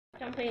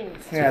Dumplings.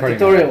 Yeah,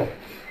 tutorial.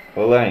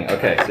 We're learning.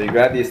 Okay, so you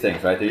grab these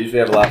things, right? They usually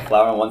have a lot of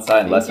flour on one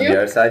side and less on the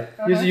other side.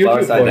 Use the Flour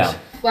YouTube side voice. down.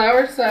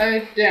 Flour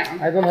side down.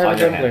 I don't have On a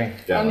your dumpling.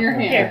 hand. On your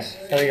hand.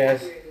 Sorry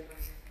guys.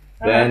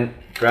 Then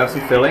grab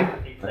some filling.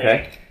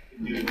 Okay.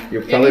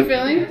 You'll Any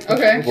filling?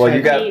 Okay. Well,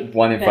 you got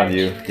one in front of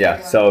you.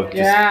 Yeah. So just,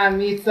 Yeah,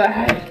 meat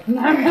side.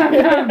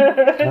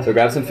 so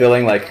grab some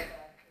filling, like,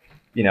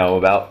 you know,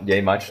 about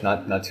yay much,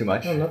 not too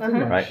much. No, not too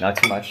much. Right, not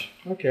too much.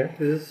 Okay,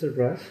 this is a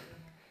surprise.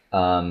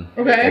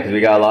 Okay. Because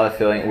we got a lot of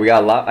filling. We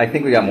got a lot. I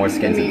think we got more The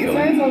skins than meat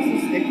filling. side's also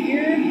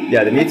stickier.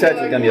 Yeah, the meat side's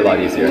gonna be a lot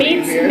easier.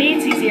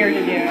 Meat's easier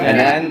to do. And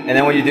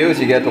then what you do is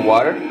you get the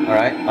water, all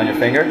right, on your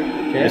finger.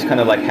 You just kind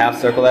of like half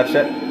circle that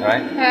shit, all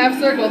right? Half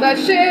circle that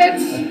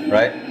shit.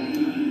 Right.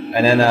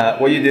 And then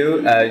what you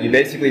do, you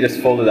basically just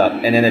fold it up.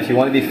 And then if you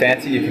want to be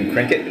fancy, you can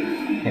crank it.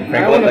 You can I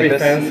crinkle it want to like be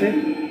this.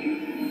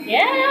 fancy.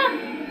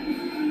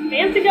 Yeah.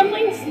 Fancy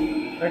dumplings.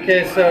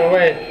 Okay, so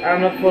wait,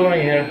 I'm not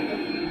following here.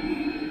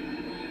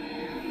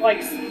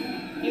 Like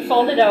you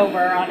fold it over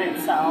on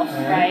itself,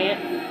 right?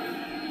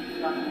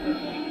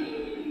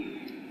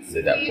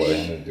 Did that for you.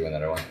 I'm gonna do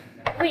another one.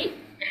 Wait,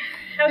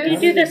 how do you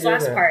do this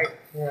last part?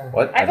 Yeah.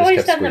 What? I've I just always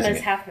kept done them squeezing as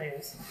it. half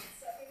moves.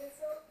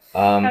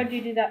 How do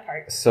you do that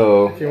part?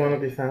 So If you want to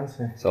be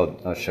fancy.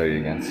 I'll show you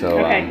again. So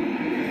Okay.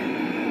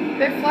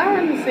 They flour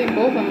on the same,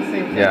 both on the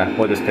same. yeah,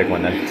 we'll just pick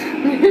one then.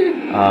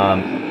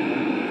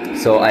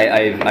 So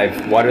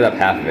I've watered up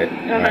half of it,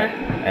 right?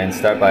 And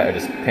start by I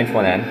just pinch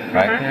one end,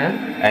 right? Yeah?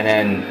 And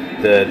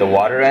then the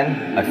water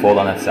end I fold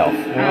on itself.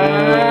 And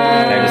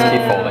I just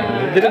keep folding.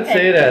 You didn't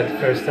say that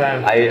first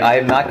time.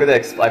 I'm not good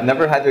at I've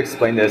never had to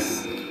explain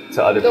this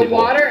to other The people.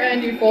 water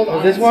end you fold on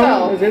Is this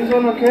itself. one? Is this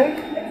one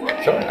okay?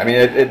 Sure. I mean,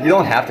 you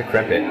don't have to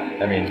crimp it.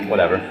 I mean,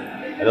 whatever.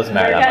 It doesn't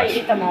matter You that gotta much.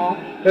 eat them all.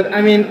 But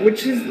I mean,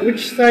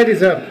 which side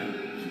is up?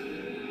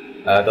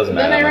 It doesn't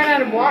matter Then I that ran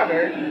much. out of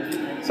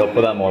water. So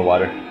put on more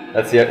water.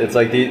 That's it's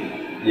like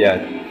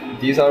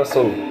these are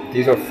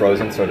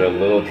frozen, so they're a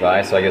little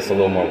dry. So I guess a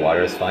little more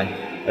water is fine,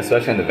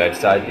 especially on the veg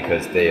side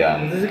because they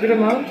Is this a good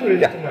amount or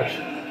is it too much?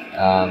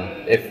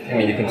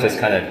 you can just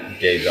kind of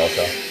gauge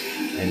also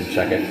and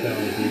check it.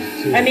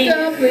 I mean,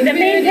 the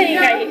main thing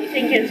I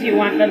think is you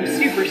want them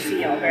super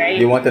sealed, right?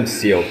 You want them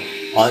sealed,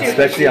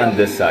 especially on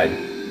this side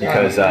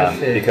because I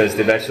see. because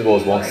the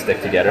vegetables won't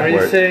stick together. Are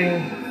you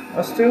saying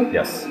us two?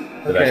 Yes,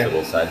 the Okay.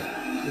 vegetable side.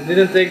 You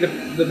didn't take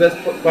the best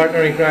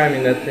partner in crime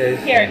in that case.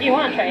 Here, you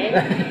want to try it?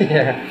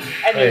 Yeah.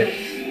 I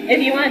mean, if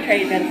you want to try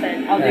it,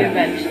 Vincent, I'll do a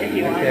bench if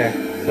you want. Okay.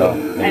 So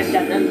I've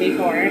done them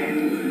before.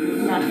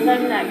 Not that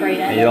I'm that great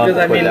at You it. don't have Because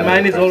to I put mean, them in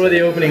mine the is first already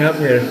step. opening up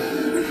here.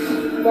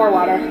 More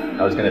water.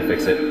 I was gonna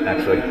fix it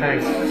actually.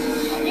 Thanks.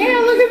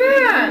 Yeah, look at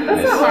that.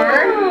 That's not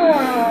hard.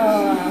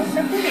 Oh,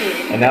 so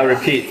pretty. And now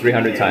repeat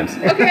 300 times.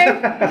 Okay.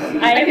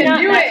 I have can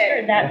not do it.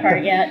 mastered that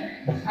part yet.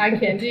 I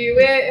can do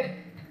it.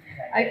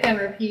 I can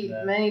repeat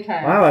many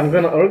times. Wow, I'm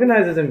gonna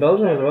organize this in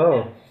Belgium as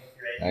well.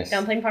 Nice.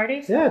 Dumpling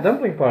parties? Yeah,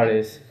 dumpling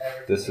parties.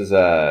 This is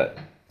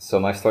so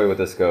my story with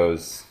this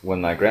goes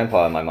when my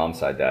grandpa on my mom's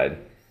side died.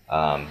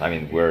 I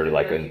mean, we're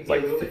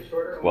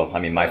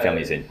my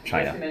family's in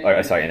China,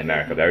 or sorry, in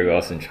America. But everyone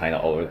else in China,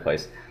 all over the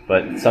place.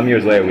 But some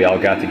years later, we all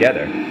got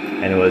together,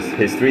 and it was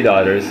his 3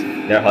 daughters,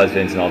 their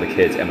husbands, and all the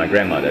kids, and my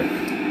grandmother,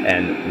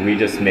 and we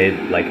just made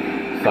like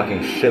fucking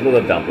shitload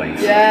of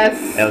dumplings. Yes.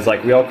 And it was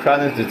like we all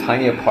crowded into a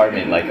tiny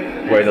apartment, like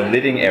where the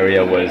living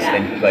area was,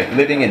 and like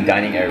living and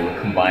dining area were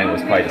combined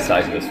was probably the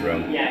size of this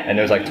room, and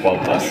there was like 12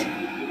 of us.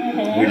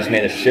 We just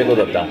made a shitload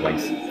of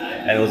dumplings,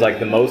 and it was like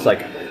the most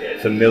like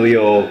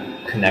familial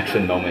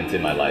connection moment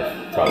in my life,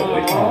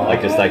 probably.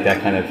 Like just like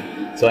that kind of.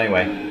 So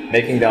anyway,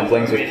 making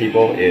dumplings with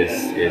people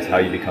is how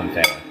you become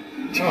family.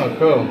 Oh,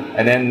 cool.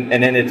 And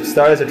then it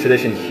started as a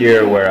tradition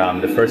here, where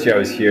the first year I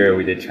was here,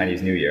 we did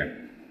Chinese New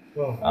Year.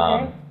 Cool.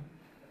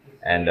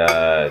 And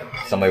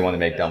somebody wanted to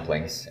make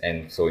dumplings,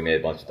 and so we made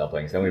a bunch of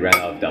dumplings. Then we ran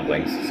out of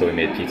dumplings, so we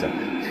made pizza.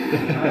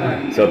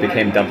 So it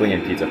became dumpling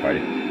and pizza party.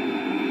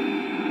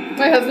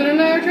 My husband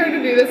and I are trying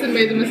to do this and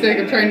made the mistake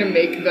of trying to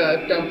make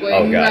the dumpling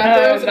Oh, God.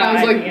 macros, and I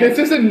was Oh, like, God, this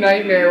is a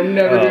nightmare. I'm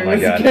never Oh, doing my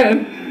this God.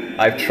 again.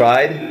 I've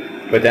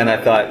tried, but then I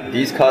thought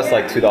these cost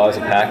like $2 a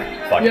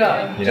pack. Fuck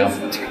Yeah, it, you know.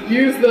 just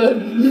use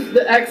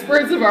the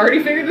experts have already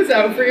figured this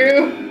out for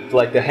you.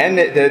 Like the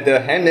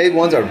handmade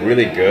ones are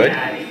really good,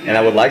 and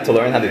I would like to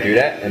learn how to do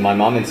that. And my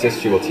mom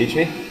insists she will teach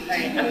me.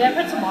 Alright, I'm gonna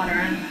put some water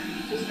on.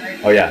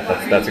 Oh yeah,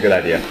 that's a good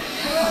idea.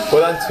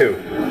 Put on 2.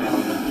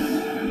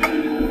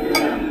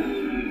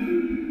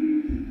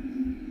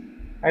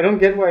 I don't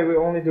get why we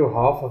only do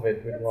half of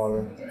it with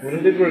water.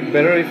 Wouldn't it work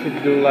better if you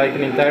do like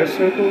an entire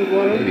circle with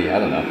water? Maybe, I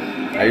don't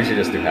know. I usually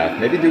just do half.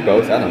 Maybe do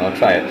both. I don't know.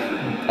 Try it.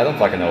 I don't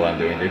fucking know what I'm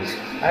doing, dude.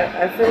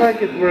 I feel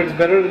like it works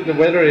better the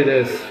weather it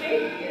is.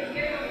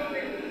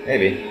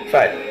 Maybe.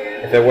 Try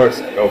it. If it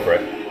works, go for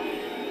it.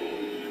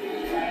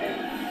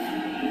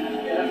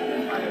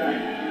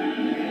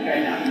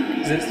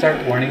 Does it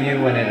start warning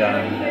you when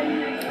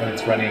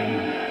it's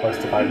running close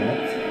to 5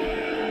 minutes?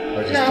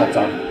 Or it just shuts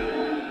off?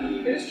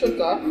 It just shuts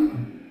off.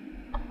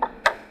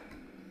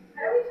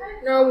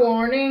 No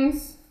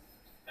warnings.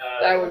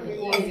 That would be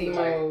easy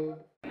mode.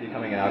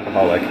 Becoming an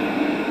alcoholic.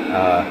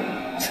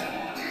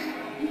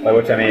 By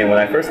which I mean, when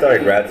I first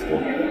started grad school,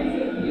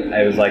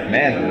 I was like,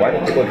 man, why do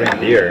people drink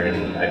beer?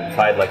 And I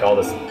tried like all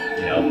this,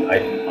 you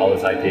know, all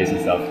this IPAs and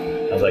stuff.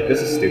 I was like,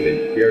 this is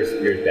stupid. Beer's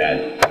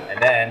bad.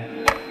 And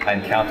then I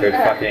encountered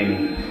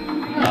fucking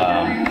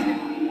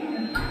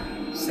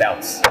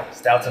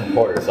stouts and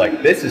porters.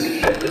 Like, this is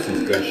shit. This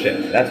is good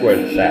shit. That's where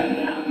it's at.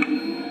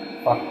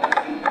 Fuck.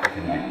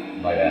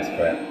 Fucking light ass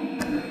crap.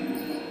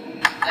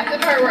 That's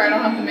the part where I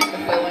don't have to make the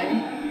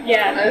filling.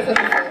 Yeah. I just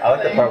have to fold I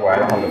like the part where I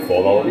don't have to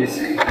fold all of these.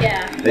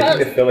 Yeah. Making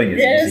the filling is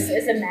this easy.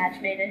 is a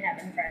match made in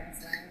heaven,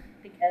 friends, then,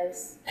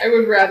 because I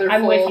would rather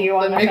I'm fold with you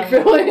on than the make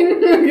filling.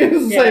 filling.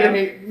 Because Yeah.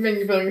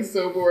 making filling is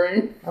so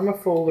boring. I'm a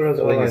folder as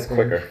well. Filling I is think.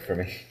 quicker for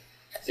me.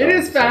 So, It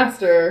is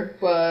faster,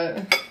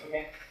 but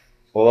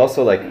Well,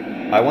 also like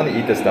I want to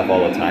eat this stuff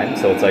all the time,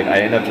 so it's like I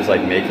end up just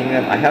like making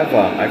them.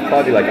 I've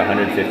probably like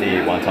 150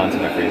 wontons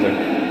in my freezer,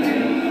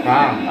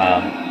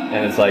 Wow.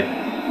 and it's like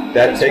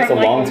that Just takes a from,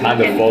 like, long a time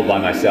to weekend. fold by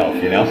myself,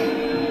 you know.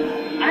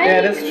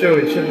 Yeah, that's true.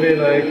 It should be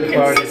like a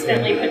party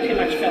consistently thing. put too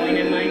much filling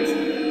in mine.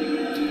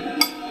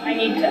 I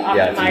need to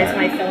Yeah, it's optimize not.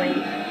 my filling.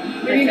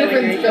 we need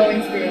different ratio.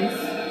 filling spoons.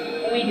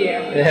 We do.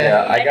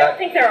 Yeah, I don't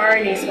think there are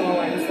any small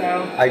ones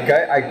though. I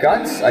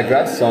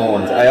got small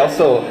ones. I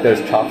also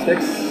there's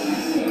chopsticks.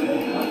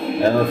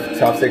 I don't know if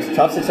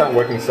chopsticks aren't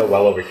working so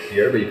well over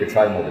here, but you could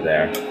try them over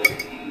there. I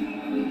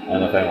don't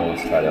know if anyone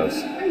wants to try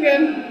those. I'm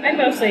good. I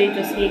mostly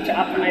just need to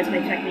optimize my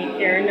technique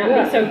here and not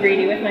Yeah. be so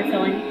greedy with my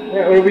filling.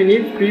 Yeah, or we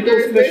need people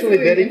There's specially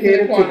basically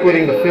dedicated to infinite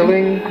putting the quantity.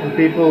 filling and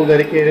people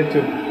dedicated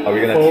to Are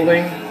we gonna?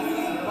 folding.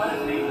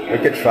 We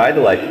could try to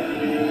like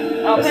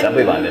I'll put-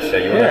 assembly line this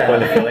shit. You want Yeah. to put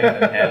in the filling and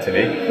then hand it to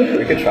me?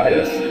 We could try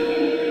this.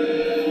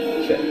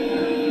 Shit,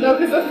 No,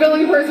 because the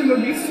filling person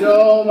would be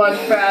so much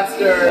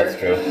faster. that's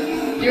true.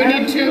 You would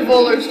need 2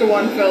 folders to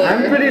 1 filler.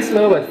 I'm pretty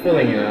slow at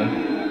filling, you know.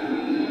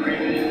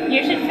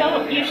 You should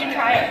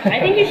try it. I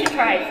think you should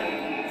try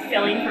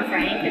filling for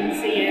Frank and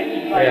see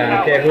if like Yeah,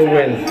 how okay, it who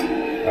works out. wins?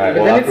 Alright, But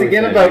well, then after it's we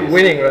again finish about these-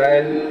 winning,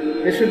 right?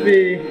 It should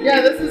be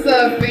Yeah, this is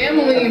a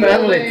family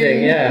family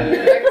thing, yeah.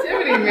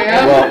 activity,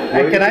 man. Well, what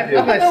And we can I could do-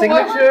 put my No, what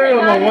was signature it?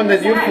 on the one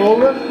that you Not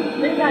folded?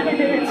 Leave that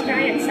in its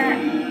giant sack.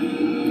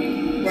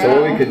 So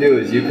what we could do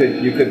is you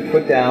could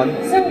put down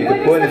So you what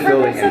could put in is the the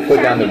filling purpose and of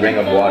put down the packing ring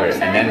of the water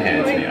full and then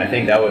hand it to me. I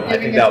think that would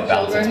Giving it balance the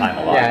children? time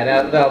a lot. Yeah,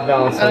 that'll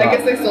balance a And I lot.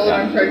 guess they sold it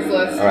on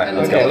Craigslist. Alright, and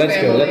let's the go, whole let's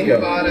go, family let's go.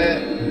 bought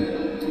it.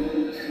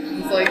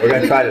 It's like, We're gonna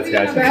is it try gonna this, be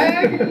in guys. a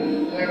bag?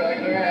 They're like,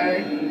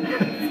 okay.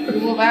 We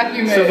will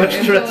vacuum it So much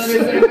until stress. it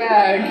is in a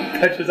bag.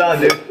 Pressure's on,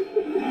 dude. Got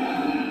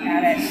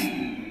it.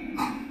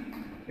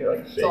 You're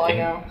like That's all I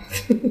shaking. know.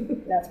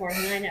 That's more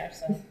than I know.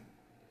 So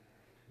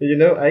You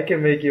know, I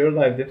can make your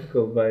life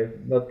difficult by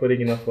not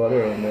putting enough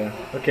water on there.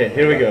 Okay,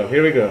 here we go,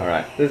 here we go.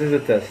 Alright. This is a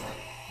test.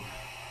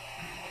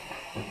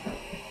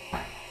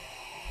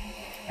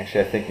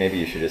 Actually, I think maybe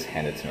you should just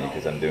hand it to me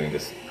because I'm doing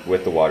this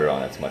with the water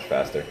on. It's much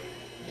faster.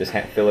 Just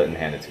fill it and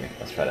hand it to me.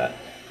 Let's try that.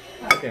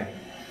 Okay,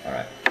 All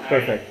right.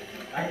 perfect.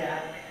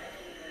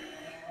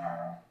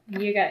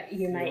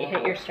 you might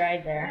hit your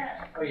stride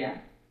there.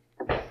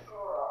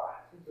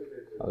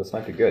 Oh, this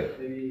might be good.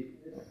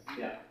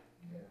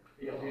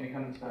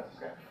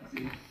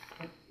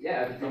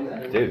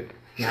 Dude.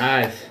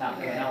 Nice.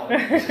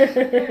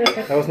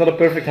 That was not a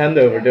perfect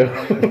handover, though.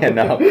 Yeah,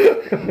 no.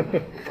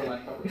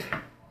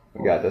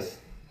 We got this.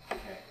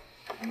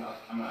 I'm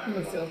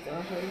gonna seal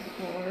stuff.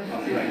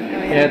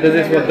 Yeah,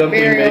 this is what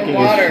dumpling Burial making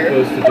water.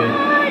 is supposed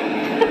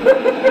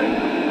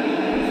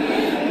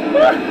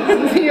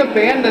to He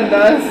abandoned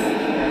us.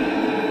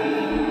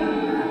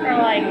 Or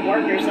like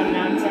work or some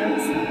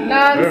nonsense.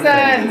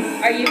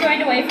 Nonsense! Are you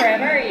going away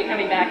forever or are you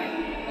coming back?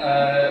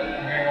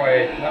 I'm going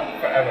away, not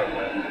forever,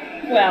 but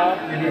Well,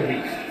 maybe a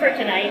week. for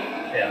tonight.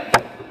 Yeah.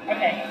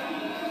 Okay.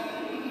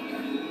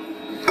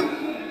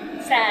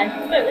 Sad,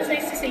 but it was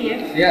nice to see you.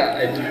 Yeah,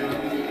 I do.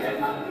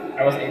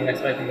 I wasn't even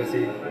expecting to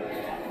see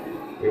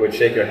We would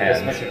shake your this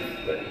hands. much of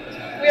But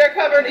We are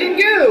covered in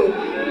goo! be.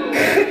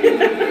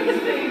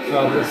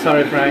 Oh,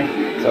 sorry, Frank.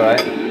 it's all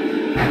right.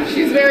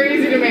 She's very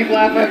easy to make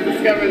laugh. I've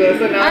discovered this,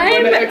 and now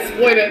I'm going to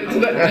exploit it to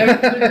the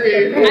nth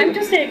degree. I'm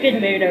just in a good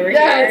mood over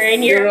Yes, here,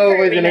 and You're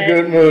always in a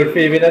good mood,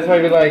 Phoebe. That's why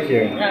we like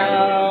you.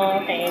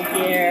 Oh, thank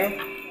you.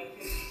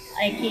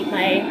 I keep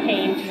my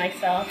pain to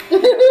myself. My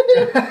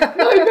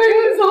pain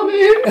is on the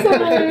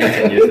inside.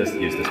 And use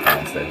this pen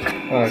instead,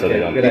 so they Okay,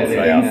 don't good go idea.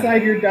 fly out.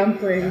 Inside your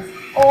dumplings.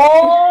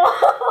 Oh!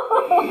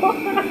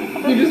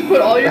 You just put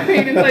all your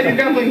pain inside your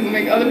dumplings and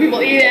make other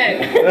people eat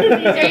it.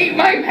 Eat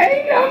my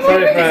pain dumplings!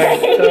 Sorry,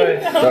 Frank. Sorry.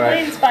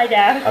 Dumplings by I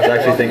Dad. was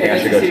actually thinking I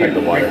should go check the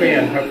water. Quickly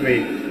and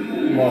hopefully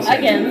more soon.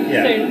 Again,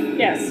 Yeah. soon,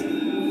 yes.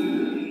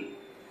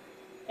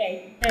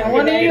 Okay. I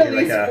want to eat at Like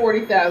least a-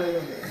 40,000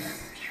 of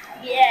this.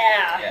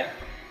 Yeah.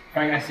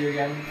 Frank, nice to see you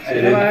again. See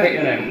you, dude. I forget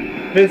your name.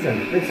 Vincent.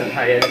 Vincent,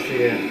 hi, yeah, nice to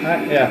see you.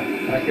 Yeah,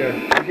 like you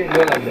can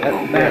go like that.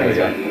 There we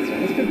go.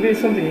 This could be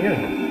something new.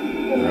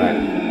 All right.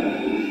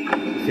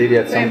 Phoebe,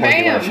 at some Bam, point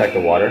you want bam. to check the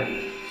water.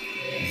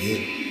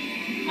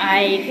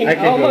 I can I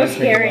can do almost this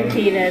minimum.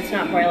 guarantee that it's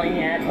not boiling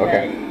yet.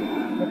 Okay.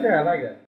 Okay, I like that.